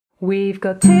We've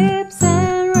got tips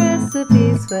and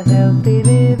recipes for healthy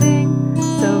living.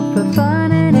 So for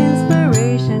fun and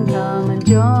inspiration, come and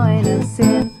join us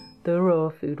in the raw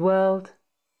food world.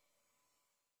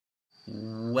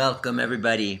 Welcome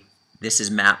everybody. This is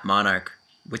Matt Monarch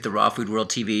with the Raw Food World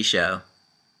TV show.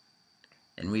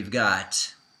 And we've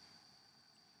got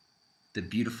the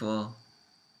beautiful,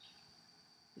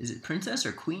 is it princess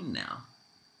or queen now?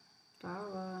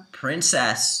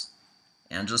 Princess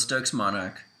Angela Stokes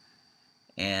Monarch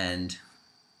and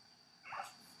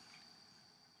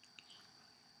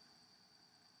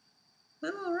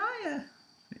little Araya.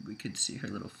 Maybe we could see her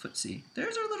little footsie.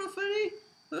 There's her little footie.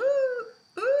 Ooh,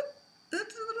 ooh,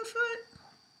 that's her little foot.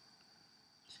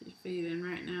 She's feeding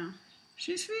right now.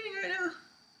 She's feeding right now.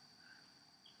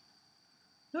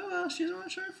 Oh well, she's on a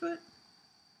short foot.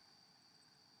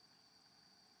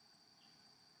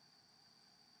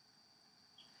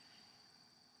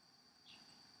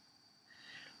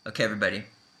 Okay, everybody.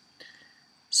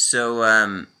 So,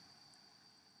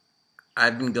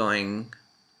 I've been going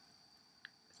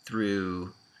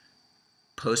through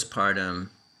postpartum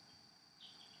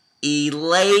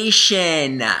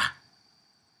elation.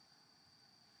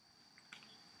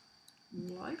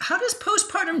 What? How does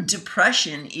postpartum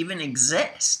depression even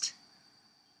exist?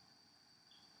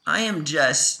 I am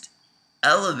just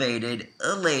elevated,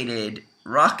 elated,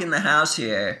 rocking the house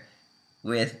here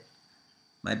with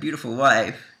my beautiful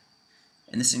wife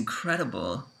and this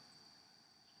incredible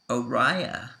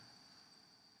Araya.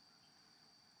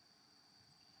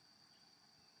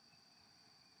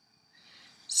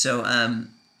 So,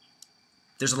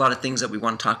 there's a lot of things that we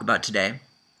want to talk about today.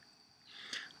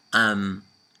 One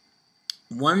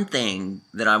thing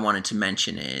that I wanted to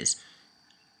mention is,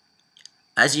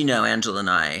 as you know, Angela and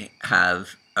I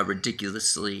have a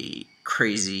ridiculously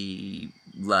crazy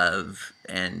love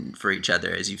and for each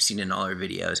other, as you've seen in all our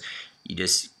videos. You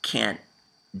just can't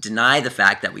deny the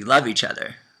fact that we love each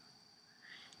other.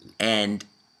 And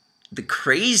the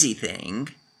crazy thing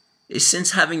is,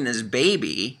 since having this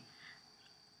baby,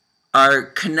 our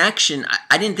connection,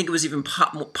 I didn't think it was even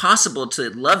possible to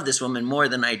love this woman more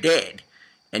than I did.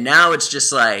 And now it's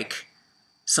just like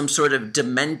some sort of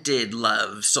demented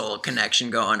love soul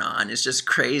connection going on. It's just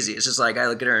crazy. It's just like I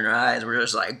look at her in her eyes, we're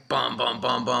just like bum, bum,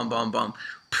 bum, bum, bum, bum.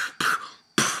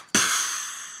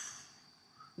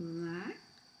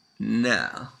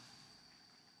 No.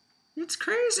 It's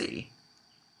crazy.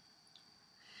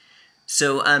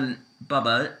 So,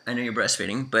 Bubba, I know you're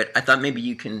breastfeeding, but I thought maybe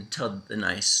you can tell the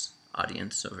nice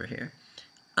audience over here.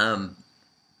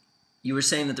 You were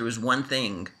saying that there was one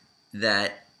thing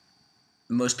that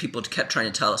most people kept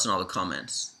trying to tell us in all the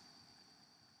comments.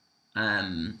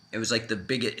 It was like the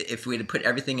biggest, if we had to put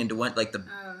everything into one, like the,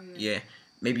 yeah.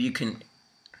 Maybe you can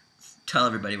tell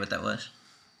everybody what that was.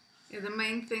 Yeah, the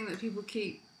main thing that people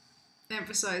keep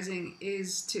emphasizing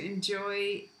is to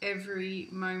enjoy every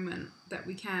moment that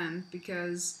we can,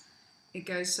 because it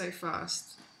goes so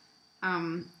fast.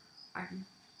 I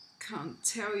can't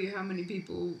tell you how many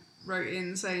people wrote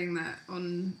in saying that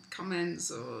on comments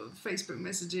or Facebook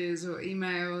messages or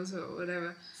emails or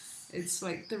whatever. It's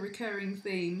like the recurring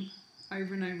theme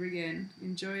over and over again.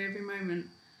 Enjoy every moment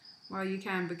while you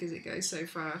can, because it goes so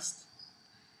fast.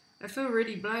 I feel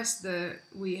really blessed that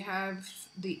we have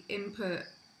the input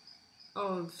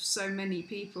of so many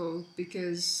people,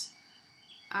 because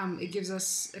it gives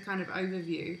us a kind of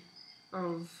overview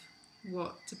of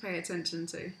what to pay attention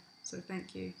to. So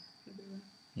thank you, everyone.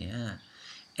 Yeah.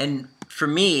 And for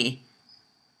me,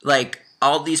 like,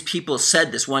 all these people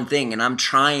said this one thing, and I'm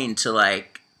trying to,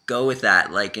 like, go with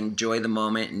that, like, enjoy the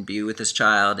moment and be with this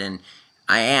child, and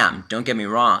I am, don't get me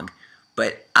wrong,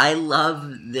 but I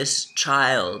love this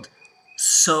child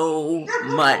so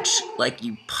much, like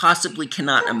you possibly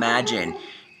cannot imagine,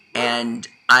 and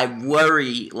I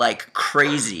worry like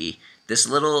crazy. This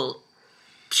little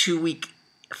 2-week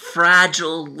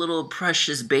fragile little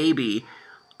precious baby,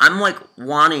 I'm like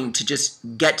wanting to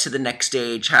just get to the next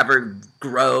stage, have her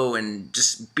grow and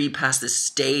just be past this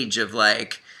stage of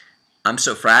like, I'm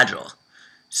so fragile.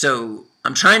 So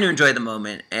I'm trying to enjoy the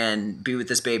moment and be with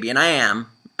this baby, and I am.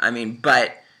 I mean,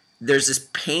 but there's this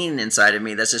pain inside of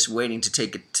me that's just waiting to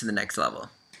take it to the next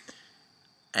level.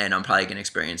 And I'm probably going to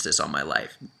experience this all my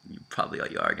life. You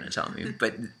are going to tell me.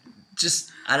 But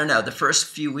just, I don't know, the first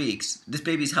few weeks, this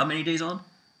baby's how many days old?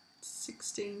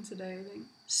 16 today, I think.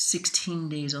 16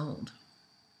 days old.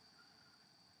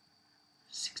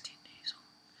 16 days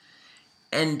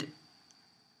old. And,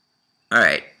 all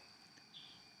right,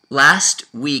 last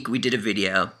week we did a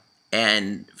video,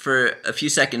 and for a few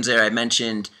seconds there I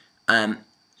mentioned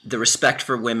the respect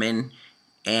for women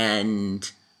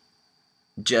and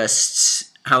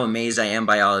just how amazed I am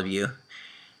by all of you.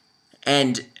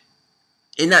 And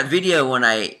in that video, when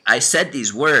I said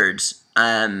these words,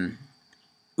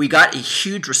 we got a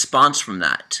huge response from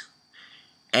that.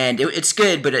 And it's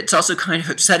good, but it's also kind of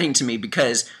upsetting to me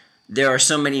because there are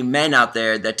so many men out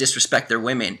there that disrespect their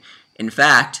women. In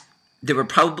fact, there were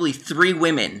probably 3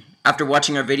 women after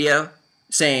watching our video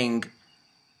saying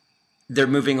they're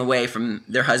moving away from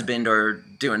their husband or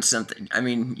doing something. I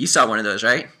mean, you saw one of those,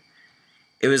 right?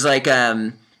 It was like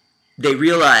they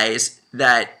realize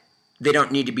that they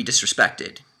don't need to be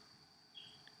disrespected.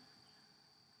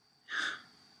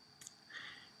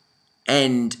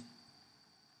 And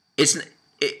it's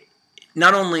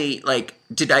not only like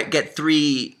did I get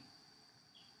 3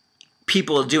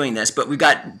 people doing this, but we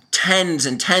got tens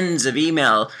and tens of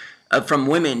email from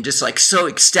women just like so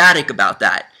ecstatic about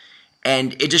that.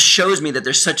 And it just shows me that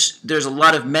there's a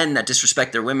lot of men that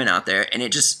disrespect their women out there, and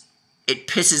it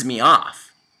pisses me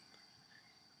off.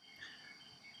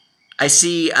 I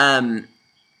see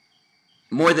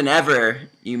more than ever,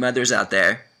 you mothers out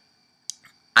there,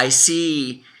 I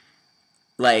see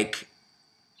like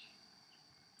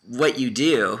what you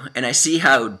do, and I see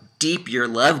how deep your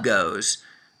love goes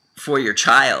for your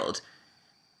child.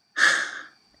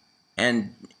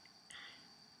 And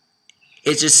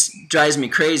it just drives me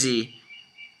crazy.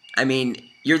 I mean,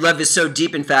 your love is so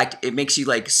deep, in fact, it makes you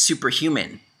like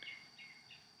superhuman.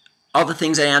 All the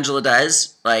things that Angela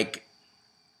does, like,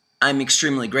 I'm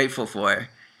extremely grateful for.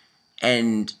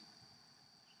 And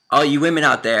all you women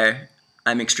out there,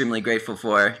 I'm extremely grateful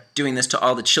for doing this to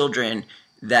all the children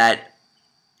that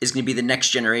is going to be the next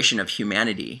generation of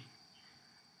humanity.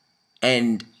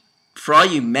 And for all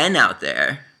you men out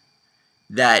there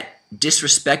that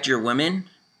disrespect your women,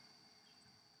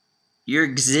 your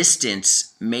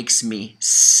existence makes me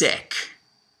sick.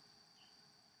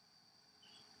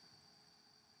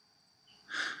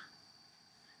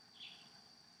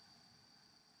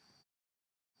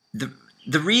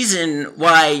 The reason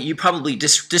why you probably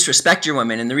disrespect your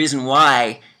women and the reason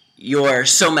why you're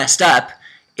so messed up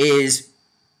is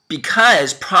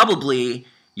because probably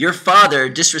your father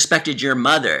disrespected your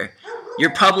mother. You're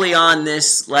probably on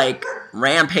this like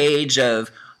rampage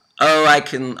of, oh, I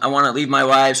want to leave my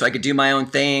wife so I could do my own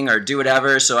thing or do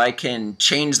whatever so I can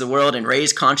change the world and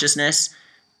raise consciousness.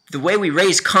 The way we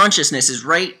raise consciousness is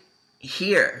right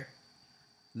here.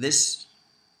 These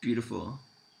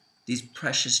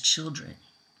precious children.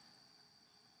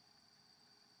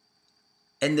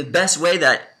 And the best way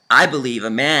that I believe a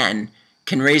man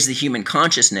can raise the human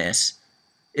consciousness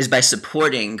is by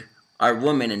supporting our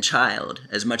woman and child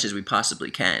as much as we possibly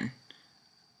can.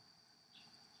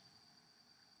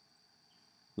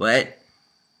 What?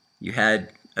 You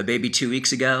had a baby 2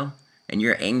 weeks ago and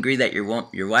you're angry that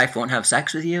your wife won't have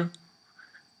sex with you?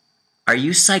 Are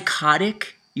you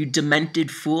psychotic, you demented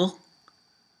fool?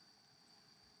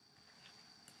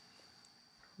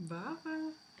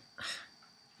 Baba.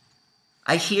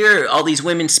 I hear all these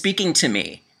women speaking to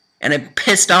me, and I'm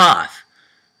pissed off.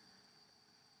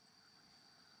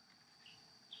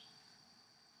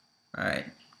 All right.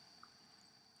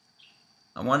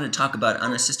 I wanted to talk about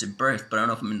unassisted birth, but I don't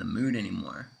know if I'm in the mood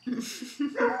anymore. You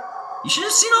should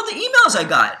have seen all the emails I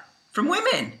got from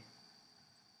women.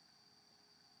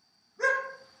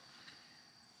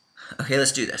 Okay,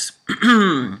 let's do this.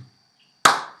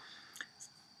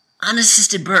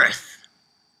 Unassisted birth.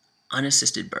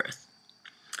 Unassisted birth.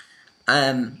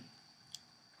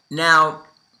 Now,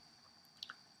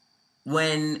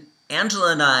 when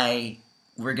Angela and I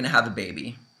were going to have a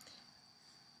baby,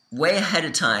 way ahead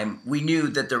of time, we knew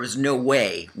that there was no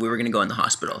way we were going to go in the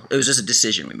hospital. It was just a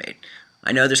decision we made.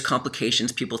 I know there's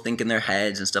complications, people think in their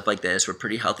heads and stuff like this. We're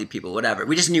pretty healthy people, whatever.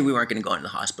 We just knew we weren't going to go into the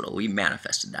hospital. We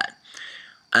manifested that.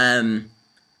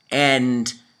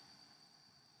 And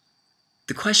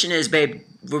the question is, babe,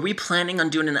 were we planning on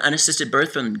doing an unassisted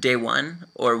birth from day one?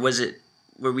 Or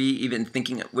were we even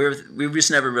thinking, we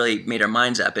just never really made our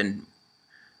minds up? And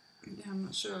Yeah, I'm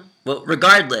not sure. well,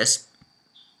 regardless,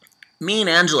 me and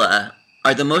Angela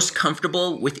are the most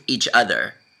comfortable with each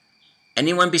other.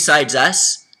 Anyone besides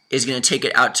us is going to take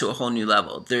it out to a whole new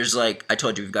level. There's like, I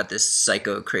told you, we've got this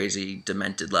psycho, crazy,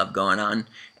 demented love going on.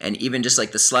 And even just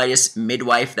like the slightest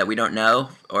midwife that we don't know,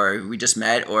 or we just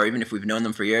met, or even if we've known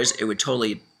them for years, it would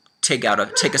totally take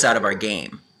us out of our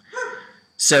game.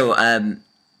 So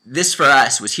this for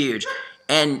us was huge.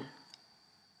 And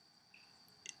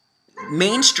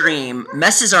mainstream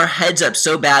messes our heads up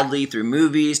so badly through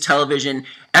movies, television.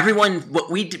 Everyone,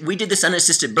 we did this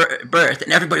unassisted birth,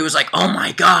 and everybody was like, "Oh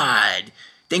my God,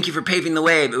 thank you for paving the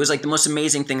way." It was like the most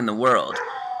amazing thing in the world.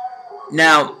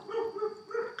 Now,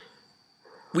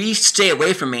 we stay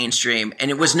away from mainstream,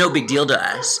 and it was no big deal to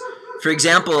us. For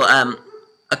example, a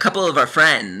couple of our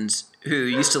friends who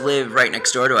used to live right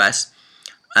next door to us,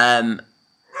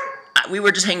 we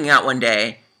were just hanging out one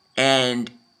day,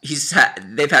 and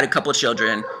they've had a couple of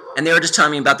children, and they were just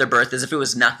telling me about their birth as if it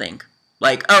was nothing.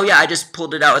 Like, oh yeah, I just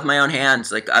pulled it out with my own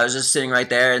hands. Like, I was just sitting right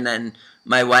there, and then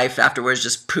my wife afterwards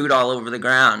just pooed all over the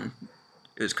ground.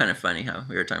 It was kind of funny how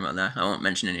we were talking about that. I won't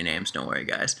mention any names, don't worry,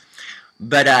 guys.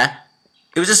 But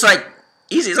it was just like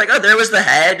easy. It's like, oh, there was the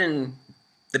head, and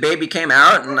the baby came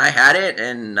out, and I had it,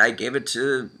 and I gave it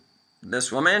to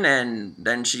this woman, and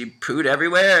then she pooed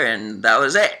everywhere, and that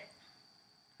was it.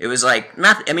 It was like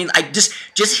nothing. I mean, I just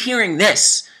hearing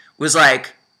this was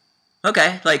like,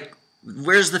 okay, like,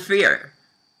 where's the fear?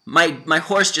 My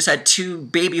horse just had 2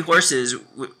 baby horses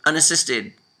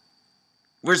unassisted.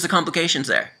 Where's the complications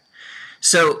there?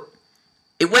 So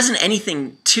it wasn't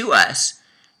anything to us.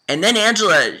 And then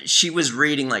Angela, she was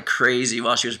reading like crazy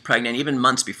while she was pregnant. Even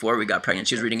months before we got pregnant,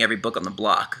 she was reading every book on the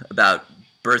block about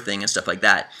birthing and stuff like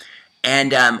that.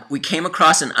 And we came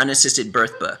across an unassisted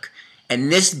birth book.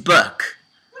 And this book,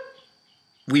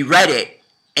 we read it,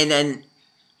 and then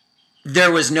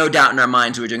there was no doubt in our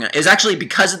minds we were doing it. It was actually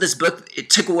because of this book, it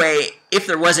took away, if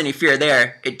there was any fear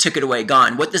there, it took it away,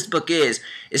 gone. What this book is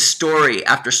story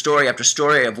after story after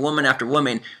story of woman after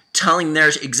woman telling their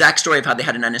exact story of how they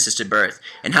had an unassisted birth,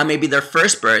 and how maybe their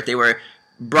first birth, they were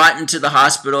brought into the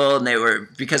hospital, and they were,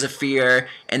 because of fear,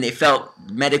 and they felt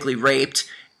medically raped,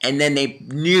 and then they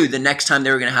knew the next time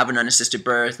they were going to have an unassisted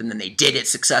birth, and then they did it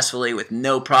successfully with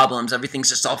no problems. Everything's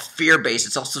just all fear-based.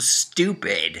 It's all so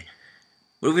stupid.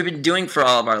 What have we been doing for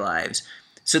all of our lives?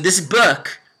 So this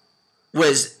book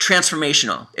was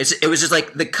transformational. It was just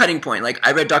like the cutting point. Like,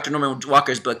 I read Dr. Norman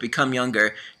Walker's book, Become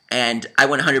Younger, and I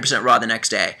went 100% raw the next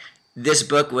day. This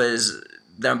book was,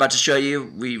 that I'm about to show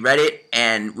you, we read it,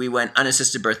 and we went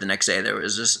unassisted birth the next day. There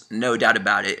was just no doubt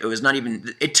about it. It was not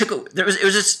even, it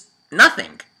was just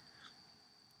nothing.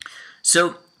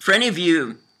 So for any of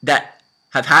you that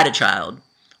have had a child,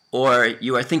 or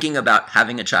you are thinking about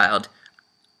having a child,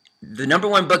 the number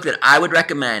one book that I would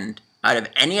recommend out of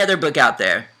any other book out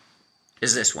there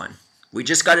is this one. We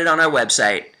just got it on our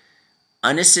website,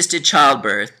 Unassisted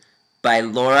Childbirth by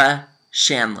Laura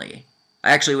Shanley.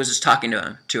 I actually was just talking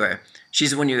to her.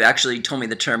 She's the one who actually told me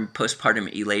the term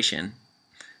postpartum elation.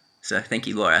 So thank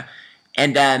you, Laura.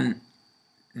 And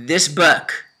this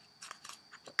book,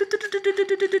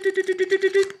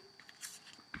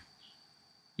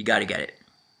 you got to get it.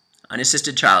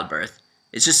 Unassisted Childbirth.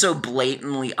 It's just so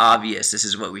blatantly obvious this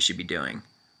is what we should be doing.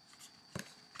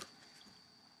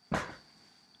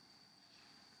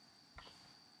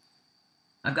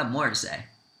 I've got more to say.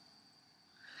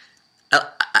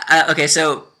 Okay,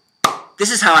 so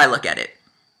this is how I look at it.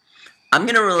 I'm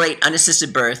going to relate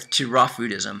unassisted birth to raw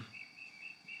foodism.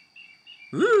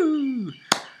 Woo!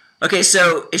 Okay,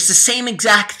 so it's the same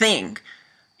exact thing.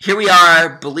 Here we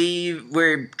are,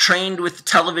 we're trained with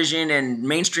television and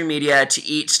mainstream media to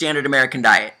eat standard American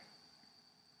diet.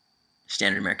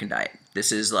 Standard American diet.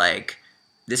 This is like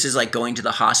going to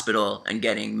the hospital and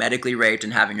getting medically raped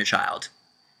and having a child.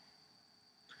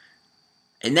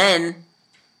 And then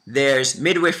there's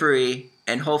midwifery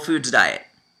and whole foods diet.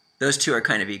 Those two are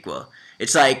kind of equal.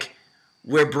 It's like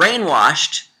we're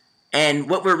brainwashed, and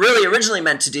what we're really originally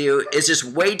meant to do is just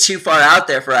way too far out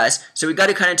there for us. So we got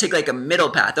to kind of take like a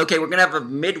middle path. Okay, we're going to have a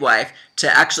midwife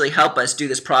to actually help us do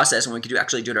this process, and we can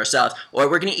actually do it ourselves. Or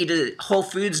we're going to eat a whole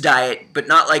foods diet, but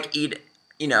not like eat,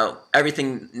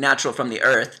 everything natural from the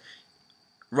earth,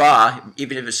 raw,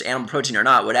 even if it's animal protein or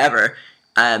not, whatever.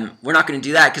 We're not going to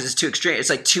do that because it's too extreme. It's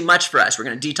like too much for us. We're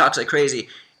going to detox like crazy.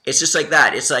 It's just like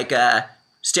that. It's like a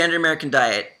standard American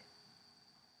diet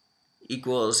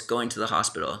equals going to the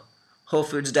hospital. Whole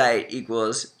foods diet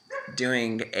equals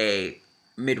doing a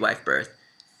midwife birth.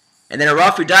 And then a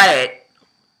raw food diet,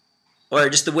 or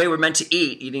just the way we're meant to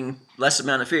eat, eating less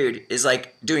amount of food, is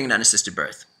like doing an unassisted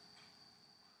birth.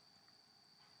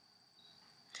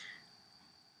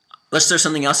 Let's throw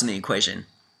something else in the equation.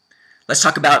 Let's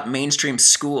talk about mainstream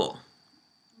school.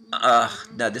 No,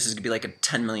 this is going to be like a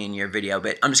 10 million year video,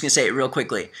 but I'm just going to say it real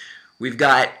quickly. We've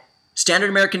got standard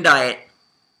American diet,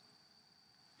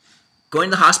 going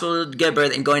to the hospital to get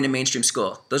birth, and going to mainstream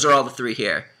school. Those are all the three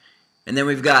here. And then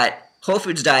we've got whole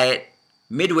foods diet,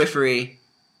 midwifery,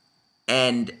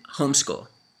 and homeschool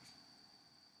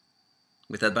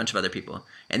with a bunch of other people.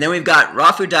 And then we've got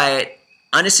raw food diet,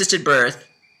 unassisted birth,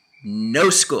 no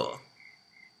school.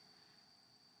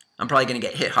 I'm probably going to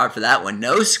get hit hard for that one.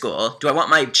 No school. Do I want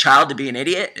my child to be an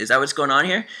idiot? Is that what's going on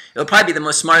here? It'll probably be the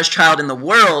most smartest child in the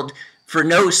world for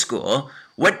no school.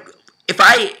 What if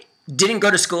I didn't go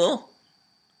to school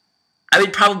I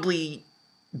would probably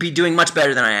be doing much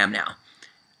better than I am now.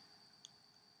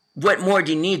 What more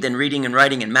do you need than reading and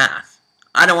writing and math?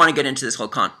 I don't want to get into this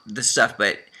whole this stuff,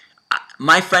 but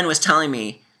my friend was telling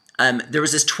me there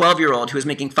was this 12-year-old who was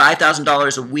making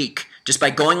 $5,000 a week just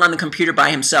by going on the computer by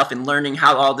himself and learning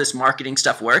how all this marketing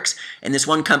stuff works. And this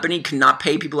one company could not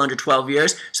pay people under 12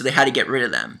 years, so they had to get rid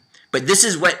of them. But this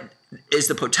is what is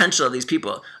the potential of these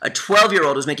people. A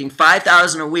 12-year-old is making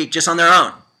 $5,000 a week just on their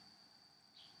own.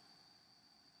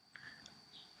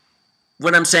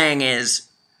 What I'm saying is,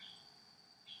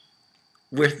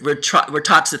 we're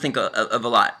taught to think of a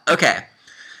lot. Okay.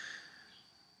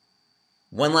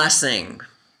 One last thing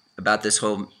about this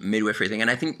whole midwifery thing,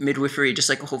 and I think midwifery, just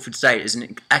like a whole food diet, is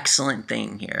an excellent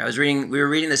thing here. We were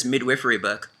reading this midwifery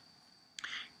book,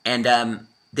 and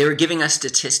they were giving us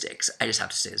statistics. I just have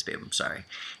to say this, babe. I'm sorry.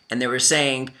 And they were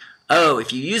saying, oh,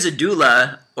 if you use a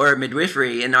doula or a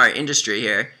midwifery in our industry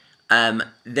here,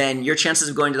 then your chances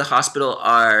of going to the hospital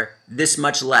are this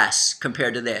much less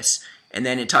compared to this. And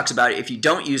then it talks about if you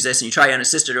don't use this and you try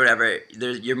unassisted or whatever,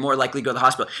 you're more likely to go to the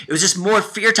hospital. It was just more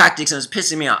fear tactics, and it was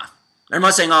pissing me off. I'm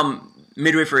not saying all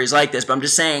midwifery is like this, but I'm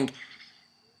just saying,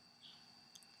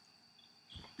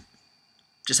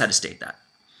 just had to state that.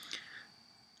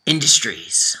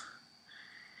 Industries.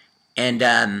 And,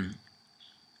 I'd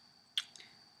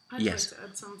yes. like to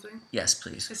add something. Yes,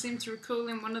 please. I seem to recall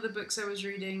in one of the books I was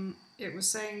reading, it was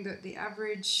saying that the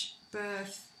average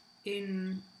birth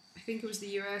in, I think it was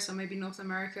the US or maybe North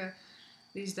America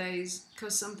these days,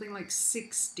 costs something like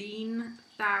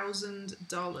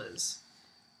 $16,000.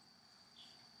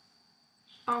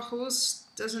 Our horse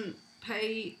doesn't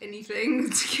pay anything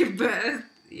to give birth,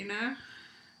 you know?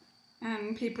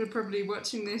 And people are probably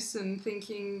watching this and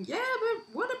thinking, yeah, but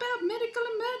what about medical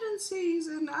emergencies?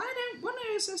 And I don't want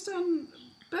to assist on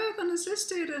birth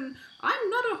unassisted, and I'm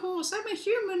not a horse, I'm a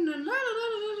human, and la la la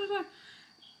la la la.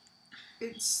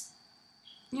 It's,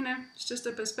 you know, it's just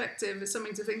a perspective. It's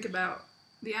something to think about.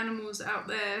 The animals out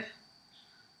there,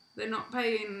 they're not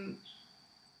paying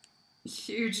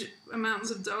huge amounts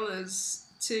of dollars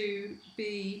to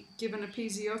be given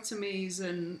episiotomies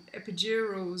and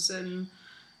epidurals and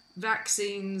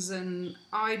vaccines and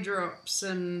eye drops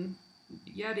and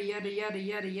yada yada yada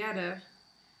yada yada.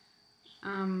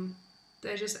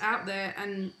 They're just out there,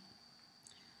 and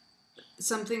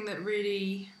something that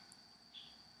really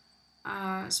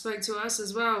spoke to us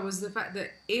as well was the fact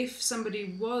that if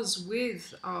somebody was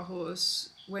with our horse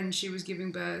when she was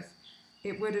giving birth,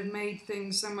 it would have made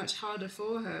things so much harder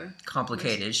for her.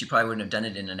 Complicated. She probably wouldn't have done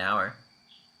it in an hour.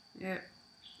 Yeah.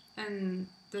 And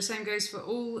the same goes for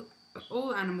all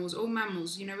animals, all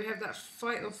mammals. You know, we have that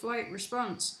fight or flight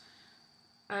response.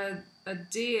 A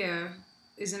deer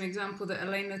is an example that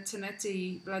Elena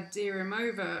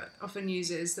Tenneti-Vladimirova often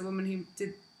uses, the woman who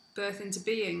did birth into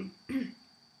being.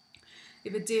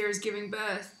 If a deer is giving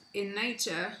birth in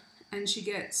nature and she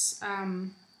gets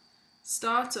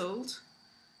startled,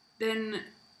 then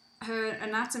her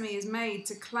anatomy is made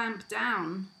to clamp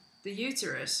down the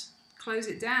uterus, close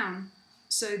it down,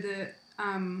 so that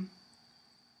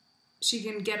she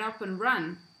can get up and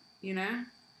run, you know?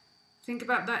 Think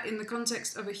about that in the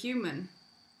context of a human.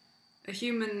 A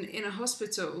human in a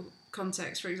hospital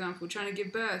context, for example, trying to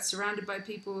give birth, surrounded by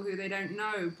people who they don't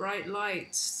know, bright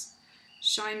lights,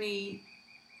 shiny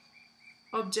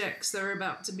objects that are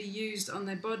about to be used on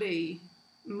their body,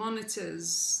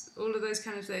 monitors, all of those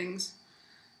kind of things.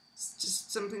 It's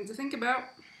just something to think about.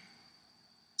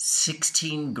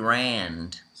 16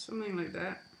 grand. Something like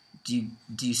that. Do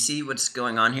you see what's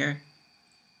going on here?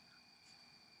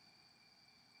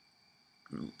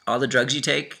 All the drugs you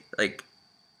take, like,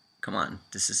 come on,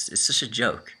 it's such a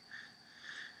joke.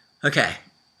 Okay,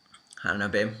 I don't know,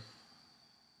 babe.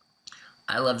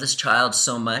 I love this child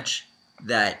so much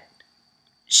that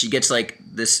she gets like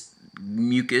this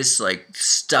mucus like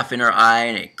stuff in her eye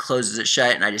and it closes it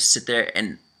shut, and I just sit there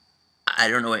and I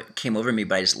don't know what came over me,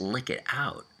 but I just lick it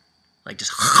out. Like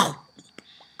just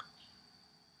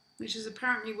which is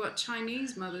apparently what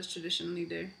Chinese mothers traditionally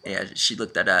do. Yeah, she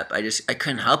looked that up. I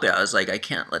couldn't help it. I was like, I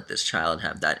can't let this child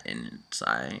have that in its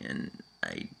eye, and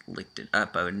I licked it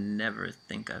up. I would never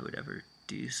think I would ever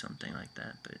do something like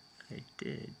that, but I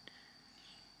did.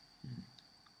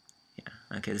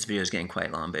 Yeah. Okay, this video is getting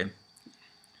quite long, babe.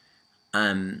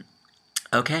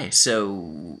 Okay,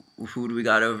 so who do we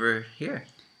got over here?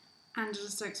 Angela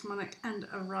Stokes Monarch and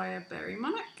Araya Berry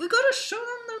Monarch. We gotta show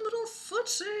them their little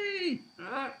footsie.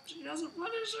 She doesn't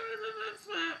want to show them her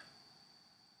foot.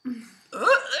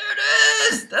 Oh, there it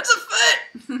is. That's a foot.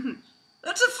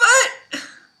 That's a foot.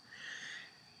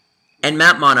 And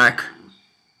Matt Monarch.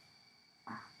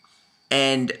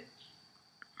 And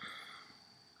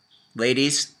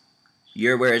ladies,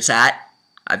 you're where it's at.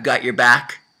 I've got your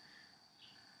back.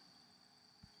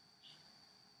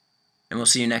 And we'll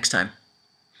see you next time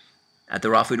at the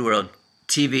Raw Food World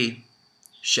TV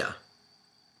show.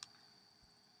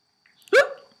 Boop,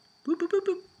 boop, boop,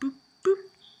 boop, boop, boop.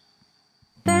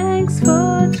 Thanks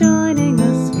for joining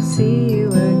us. We'll see you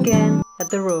again at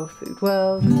the Raw Food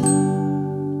World.